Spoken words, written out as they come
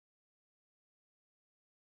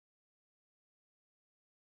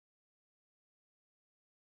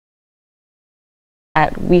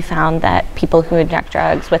we found that people who inject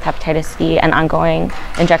drugs with hepatitis C and ongoing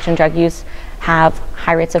injection drug use have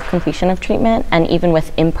high rates of completion of treatment, and even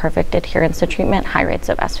with imperfect adherence to treatment, high rates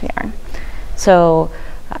of SVR. So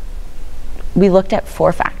we looked at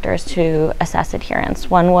 4 factors to assess adherence.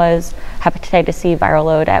 One was hepatitis C viral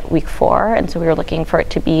load at week 4, and so we were looking for it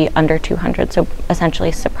to be under 200, so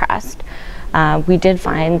essentially suppressed. We did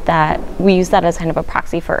find that we used that as kind of a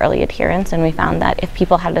proxy for early adherence, and we found that if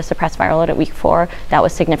people had a suppressed viral load at week 4, that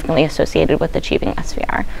was significantly associated with achieving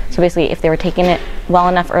SVR. So basically, if they were taking it well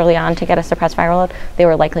enough early on to get a suppressed viral load, they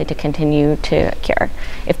were likely to continue to cure.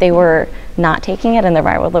 If they were not taking it and their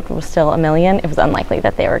viral load was still 1 million, it was unlikely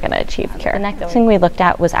that they were going to achieve cure. The next thing we looked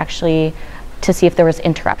at was actually to see if there was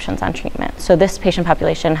interruptions on treatment. So this patient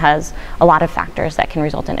population has a lot of factors that can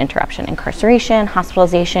result in interruption: incarceration,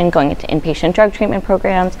 hospitalization, going into inpatient drug treatment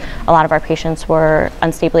programs. A lot of our patients were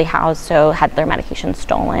unstably housed, so had their medication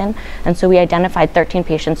stolen. And so we identified 13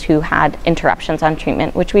 patients who had interruptions on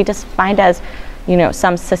treatment, which we defined as,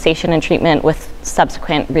 some cessation in treatment with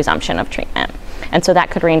subsequent resumption of treatment. And so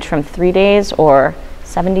that could range from 3 days or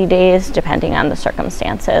 70 days, depending on the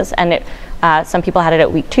circumstances. And some people had it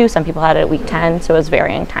at week 2, some people had it at week 10, so it was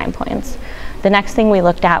varying time points. The next thing we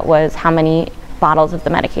looked at was how many bottles of the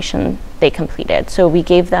medication they completed. So we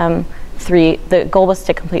gave them 3, the goal was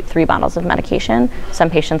to complete 3 bottles of medication. Some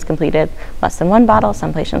patients completed less than 1 bottle,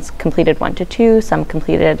 some patients completed 1 to 2, some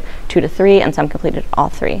completed 2 to 3, and some completed all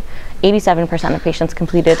 3. 87% of patients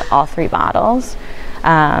completed all 3 bottles.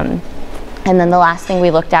 And then the last thing we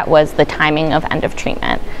looked at was the timing of end of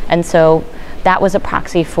treatment. And so that was a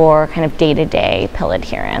proxy for kind of day-to-day pill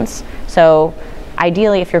adherence. So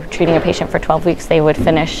ideally, if you're treating a patient for 12 weeks, they would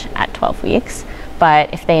finish at 12 weeks.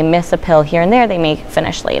 But if they miss a pill here and there, they may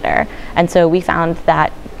finish later. And so we found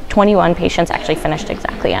that 21 patients actually finished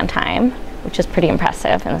exactly on time, which is pretty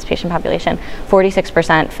impressive in this patient population.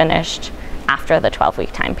 46% finished after the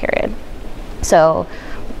 12-week time period. So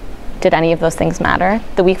did any of those things matter?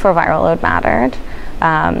 The week 4 viral load mattered.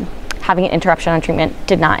 Having an interruption on treatment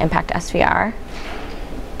did not impact SVR.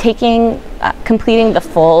 Completing the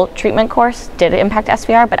full treatment course did impact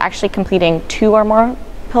SVR, but actually completing 2 or more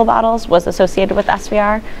pill bottles was associated with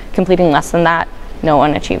SVR. Completing less than that, no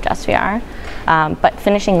one achieved SVR. But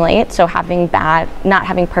finishing late, so not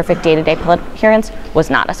having perfect day-to-day pill adherence, was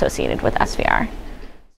not associated with SVR.